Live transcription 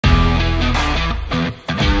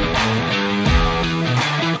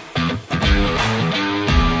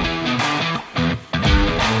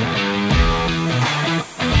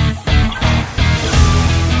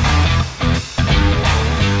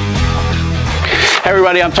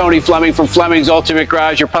Everybody, I'm Tony Fleming from Flemings Ultimate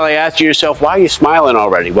Garage. You're probably asking yourself, why are you smiling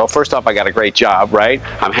already? Well, first off, I got a great job, right?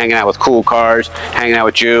 I'm hanging out with cool cars, hanging out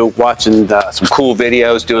with you, watching some cool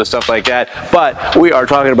videos, doing stuff like that. But we are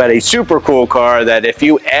talking about a super cool car that if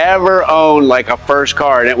you ever owned like a first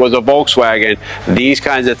car and it was a Volkswagen, these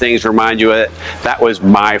kinds of things remind you of it. That was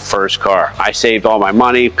my first car. I saved all my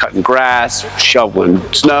money, cutting grass, shoveling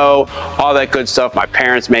snow, all that good stuff. My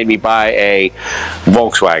parents made me buy a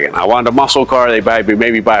Volkswagen. I wanted a muscle car. They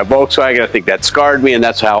maybe buy a Volkswagen. I think that scarred me, and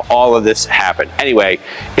that's how all of this happened. Anyway,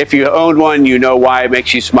 if you owned one, you know why it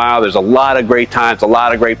makes you smile. There's a lot of great times, a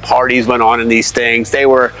lot of great parties went on in these things. They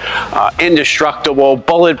were indestructible,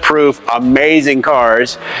 bulletproof, amazing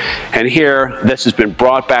cars. And here, this has been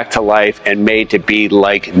brought back to life and made to be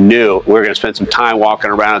like new. We're going to spend some time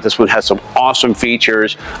walking around it. This one has some awesome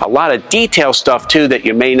features, a lot of detail stuff too that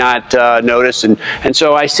you may not notice. And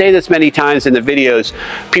so I say this many times in the videos.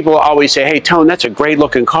 People always say, hey, Tone, that's a great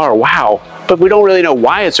looking car, wow, but we don't really know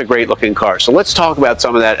why it's a great looking car. So let's talk about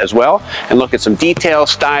some of that as well and look at some detail,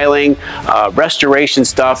 styling, restoration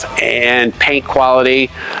stuff, and paint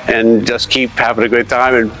quality, and just keep having a good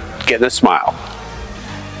time and getting a smile.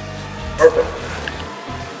 Perfect.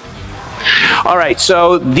 All right,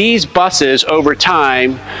 so these buses over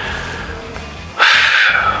time,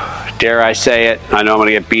 dare I say it, I know I'm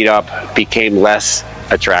gonna get beat up, became less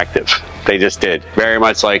attractive. They just did, very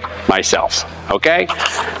much like myself, okay?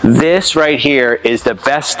 This right here is the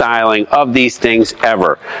best styling of these things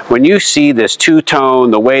ever. When you see this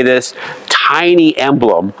two-tone, the way this tiny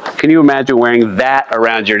emblem, can you imagine wearing that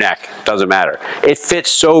around your neck? Doesn't matter. It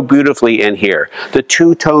fits so beautifully in here. The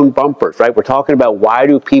two-tone bumpers, right? We're talking about why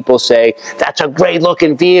do people say, that's a great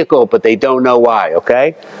looking vehicle, but they don't know why,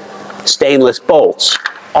 okay? Stainless bolts,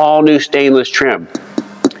 all new stainless trim.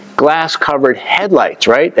 Glass covered headlights,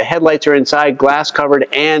 right? The headlights are inside, glass covered,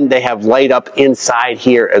 and they have light up inside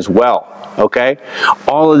here as well, okay?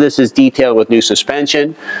 All of this is detailed with new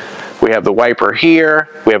suspension. We have the wiper here.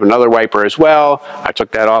 We have another wiper as well. I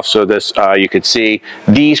took that off so this you could see.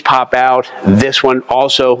 These pop out. This one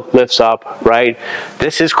also lifts up, right?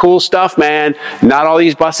 This is cool stuff, man. Not all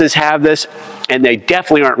these buses have this, and they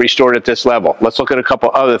definitely aren't restored at this level. Let's look at a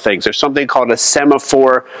couple other things. There's something called a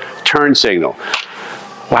semaphore turn signal.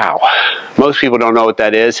 Wow, most people don't know what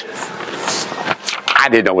that is. I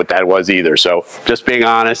didn't know what that was either, so just being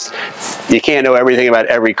honest, you can't know everything about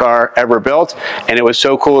every car ever built, and it was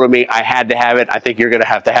so cool to me, I had to have it. I think you're gonna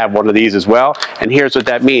have to have one of these as well, and here's what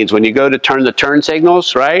that means. When you go to turn the turn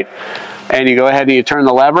signals, right, and you go ahead and you turn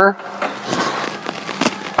the lever,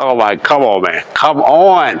 oh my, come on, man. Come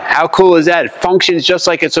on. How cool is that? It functions just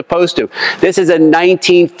like it's supposed to. This is a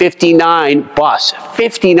 1959 bus.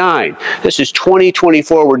 59. This is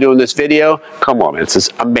 2024 we're doing this video. Come on, man. This is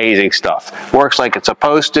amazing stuff. Works like it's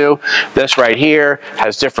supposed to. This right here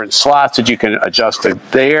has different slots that you can adjust it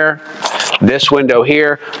there. This window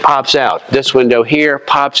here pops out. This window here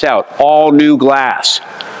pops out. All new glass.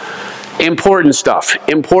 Important stuff,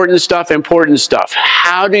 important stuff, important stuff.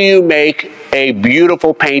 How do you make a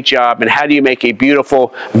beautiful paint job, and how do you make a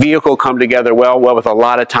beautiful vehicle come together well, with a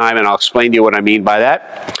lot of time, and I'll explain to you what I mean by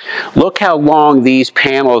that. Look how long these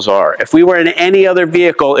panels are. If we were in any other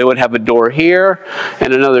vehicle, it would have a door here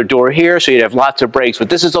and another door here, so you'd have lots of breaks, but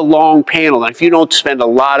this is a long panel, and if you don't spend a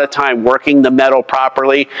lot of time working the metal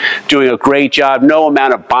properly, doing a great job, no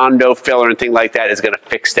amount of Bondo filler or anything like that is gonna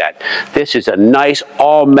fix that. This is a nice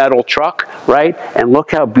all metal truck, right? And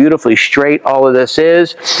look how beautifully straight all of this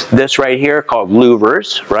is. This right here called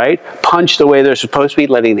louvers, right? Punched the way they're supposed to be,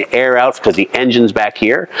 letting the air out because the engine's back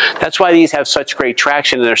here. That's why these have such great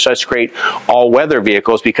traction and they're such great all-weather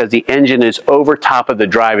vehicles, because the engine is over top of the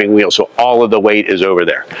driving wheel, so all of the weight is over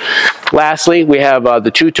there. Lastly, we have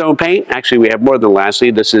the two-tone paint. Actually, we have more than lastly.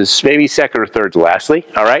 This is maybe second or third to lastly,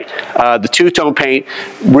 all right? The two-tone paint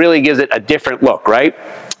really gives it a different look, right?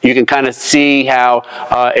 You can kind of see how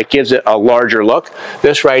it gives it a larger look.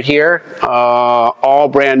 This right here, all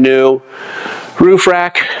brand new roof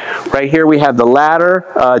rack. Right here we have the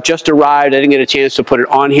ladder, just arrived. I didn't get a chance to put it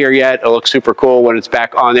on here yet. It looks super cool when it's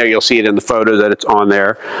back on there. You'll see it in the photos that it's on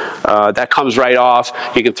there. That comes right off.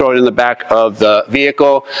 You can throw it in the back of the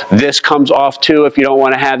vehicle. This comes off too if you don't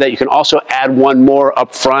want to have that. You can also add one more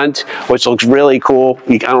up front, which looks really cool.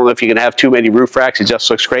 I don't know if you can have too many roof racks. It just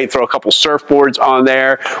looks great. Throw a couple surfboards on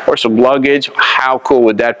there or some luggage. How cool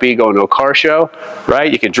would that be going to a car show,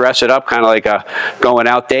 right? You can dress it up kind of like a going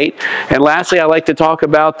out date. And lastly, I like to talk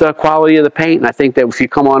about the quality of the paint, and I think that if you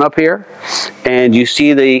come on up here and you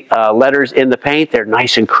see the letters in the paint, they're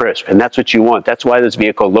nice and crisp, and that's what you want. That's why this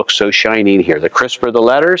vehicle looks so shiny in here. The crisper the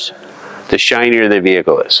letters, the shinier the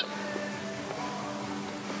vehicle is.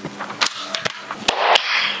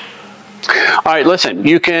 All right, listen,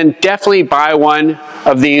 you can definitely buy one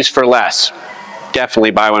of these for less.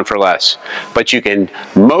 Definitely buy one for less. But you can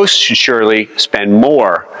most surely spend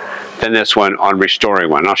more than this one on restoring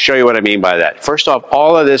one. I'll show you what I mean by that. First off,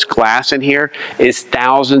 all of this glass in here is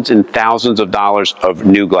thousands and thousands of dollars of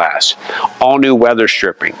new glass. All new weather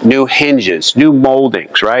stripping, new hinges, new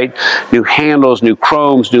moldings, right? New handles, new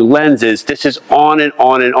chromes, new lenses. This is on and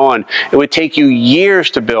on and on. It would take you years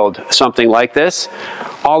to build something like this.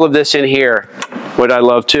 All of this in here, what I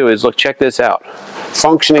love too is, look, check this out.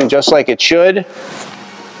 Functioning just like it should.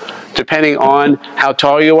 Depending on how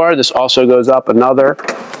tall you are, this also goes up another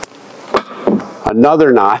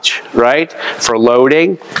notch, right? For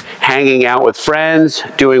loading, hanging out with friends,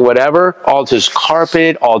 doing whatever. All just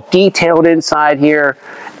carpeted, all detailed inside here.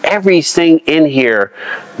 Everything in here,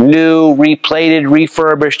 new, replated,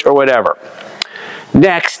 refurbished, or whatever.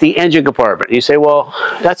 Next, the engine compartment. You say, well,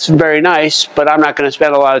 that's very nice, but I'm not going to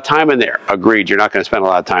spend a lot of time in there. Agreed, you're not going to spend a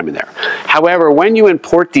lot of time in there. However, when you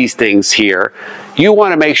import these things here, you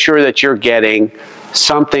want to make sure that you're getting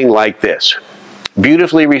something like this.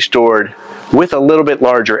 Beautifully restored with a little bit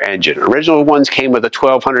larger engine. Original ones came with a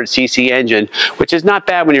 1200cc engine, which is not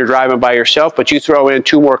bad when you're driving by yourself, but you throw in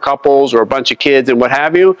 2 more couples or a bunch of kids and what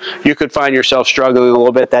have you, you could find yourself struggling a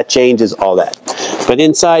little bit. That changes all that. But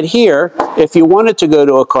inside here, if you wanted to go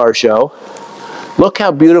to a car show, look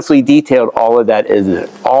how beautifully detailed all of that is,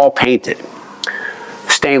 all painted.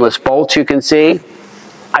 Stainless bolts you can see.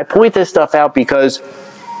 I point this stuff out because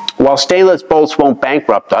while stainless bolts won't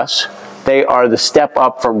bankrupt us, they are the step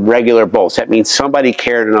up from regular bolts. That means somebody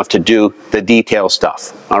cared enough to do the detail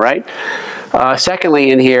stuff, all right?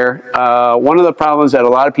 Secondly, in here, one of the problems that a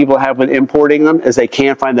lot of people have with importing them is they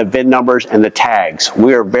can't find the VIN numbers and the tags.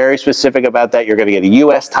 We are very specific about that. You're gonna get a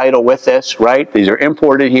US title with this, right? These are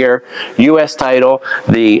imported here, US title.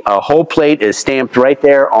 The whole plate is stamped right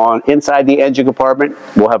there on inside the engine compartment.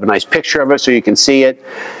 We'll have a nice picture of it so you can see it.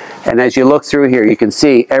 And as you look through here, you can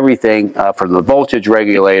see everything from the voltage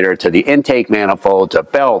regulator to the intake manifold to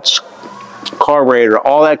belts, carburetor,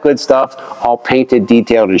 all that good stuff, all painted,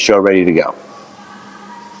 detailed, and show ready to go.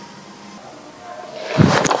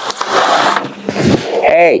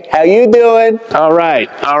 Hey, how you doing? All right,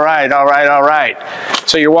 all right, all right, all right.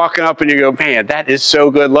 So you're walking up and you go, man, that is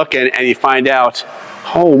so good looking, and you find out,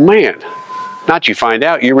 oh man, not you find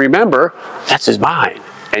out, you remember, that's his behind.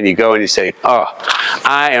 And you go and you say, oh,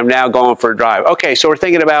 I am now going for a drive. Okay, so we're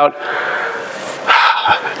thinking about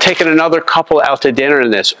taking another couple out to dinner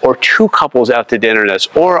in this, or 2 couples out to dinner in this,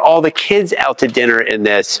 or all the kids out to dinner in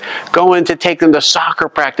this, going to take them to soccer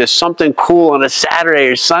practice, something cool on a Saturday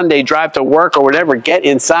or Sunday, drive to work or whatever, get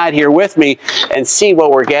inside here with me and see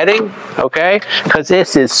what we're getting, okay? Because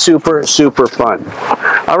this is super, super fun.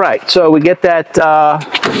 All right, so we get that,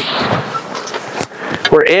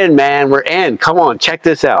 we're in, man, we're in. Come on, check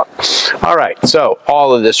this out. All right, so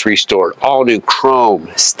all of this restored, all new chrome,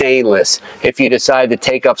 stainless. If you decide to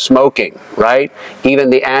take up smoking, right? Even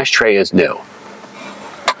the ashtray is new.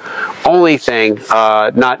 Only thing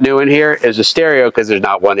not new in here is a stereo, because there's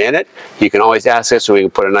not one in it. You can always ask us, so we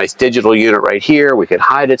can put a nice digital unit right here. We can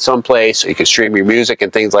hide it someplace, so you can stream your music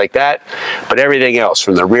and things like that. But everything else,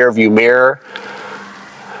 from the rear view mirror.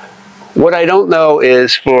 What I don't know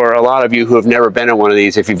is, for a lot of you who have never been in one of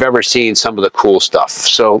these, if you've ever seen some of the cool stuff.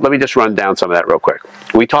 So let me just run down some of that real quick.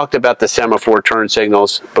 We talked about the semaphore turn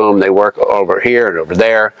signals. Boom, they work over here and over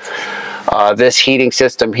there. This heating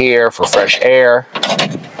system here for fresh air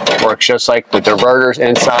works just like the diverters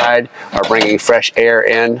inside are bringing fresh air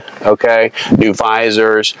in, okay? New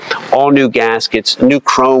visors, all new gaskets, new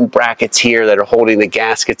chrome brackets here that are holding the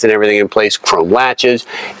gaskets and everything in place, chrome latches.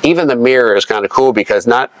 Even the mirror is kind of cool because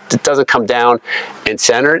it doesn't come down and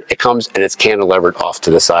centered, it comes and it's cantilevered off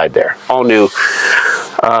to the side there. All new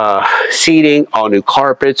seating, all new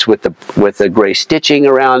carpets with the gray stitching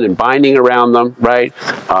around and binding around them, right?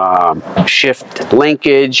 Shift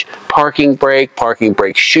linkage, parking brake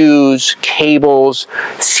shoes, cables,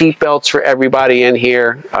 seat belts for everybody in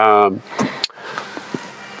here,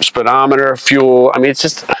 speedometer, fuel. I mean, it's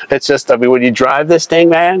just, I mean, when you drive this thing,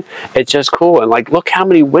 man, it's just cool. And like, look how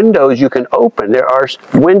many windows you can open. There are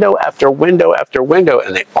window after window after window,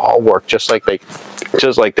 and they all work just like they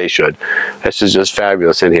should. This is just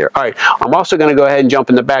fabulous in here. All right, I'm also going to go ahead and jump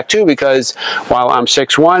in the back too, because while I'm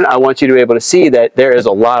 6'1", I want you to be able to see that there is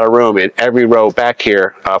a lot of room in every row back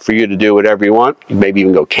here for you to do whatever you want. Maybe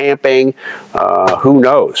even go camping. Who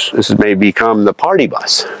knows? This may become the party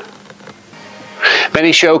bus. But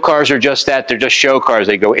Many show cars are just that. They're just show cars.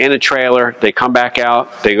 They go in a trailer, they come back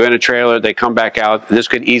out, they go in a trailer, they come back out. This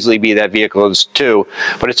could easily be that vehicle too,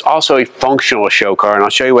 but it's also a functional show car, and I'll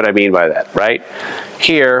show you what I mean by that, right?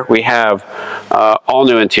 Here we have all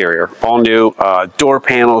new interior, all new door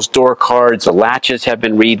panels, door cards, the latches have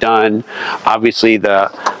been redone. Obviously the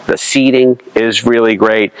seating is really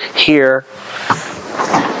great. Here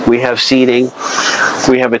we have seating.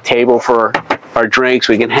 We have a table for our drinks.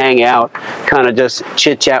 We can hang out, kind of just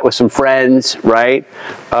chit chat with some friends, right?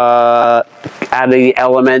 Out of the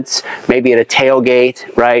elements, maybe at a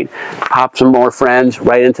tailgate, right? Pop some more friends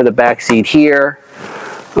right into the back seat here.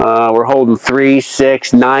 We're holding 3,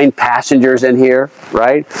 6, 9 passengers in here,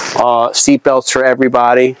 right? Seat belts for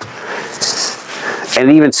everybody. And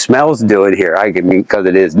it even smells new in here. I mean, because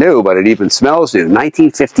it is new, but it even smells new.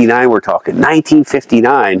 1959, we're talking.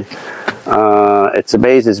 1959. It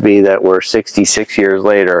amazes me that we're 66 years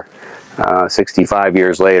later, 65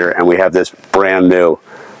 years later, and we have this brand new,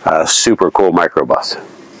 super cool microbus.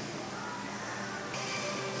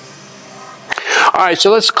 All right,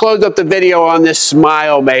 so let's close up the video on this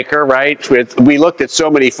smile maker, right? We looked at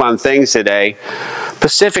so many fun things today.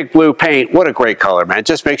 Pacific blue paint, what a great color, man. It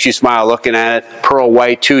just makes you smile looking at it. Pearl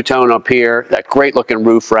white two-tone up here, that great looking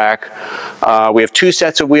roof rack. We have 2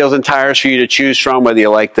 sets of wheels and tires for you to choose from, whether you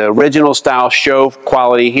like the original style show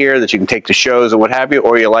quality here that you can take to shows and what have you,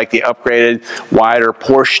 or you like the upgraded, wider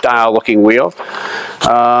Porsche style looking wheel.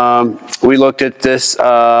 We looked at this,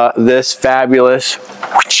 this fabulous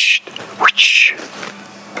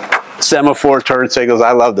semaphore turn signals.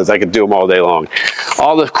 I love this. I could do them all day long.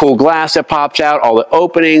 All the cool glass that pops out, all the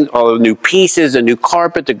openings, all the new pieces, the new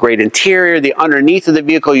carpet, the great interior, the underneath of the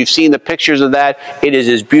vehicle. You've seen the pictures of that. It is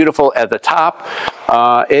as beautiful at the top.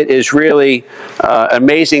 It is really an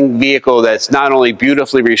amazing vehicle that's not only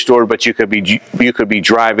beautifully restored, but you could be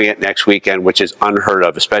driving it next weekend, which is unheard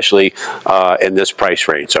of, especially in this price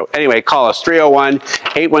range. So anyway, call us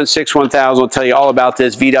 301-816-1000. We'll tell you all about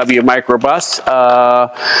this VW Microbus.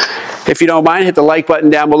 If you don't mind, hit the like button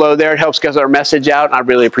down below there. It helps get our message out, and I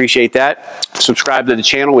really appreciate that. Subscribe to the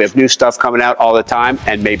channel. We have new stuff coming out all the time,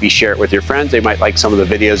 and maybe share it with your friends. They might like some of the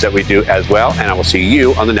videos that we do as well, and I will see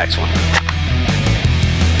you on the next one.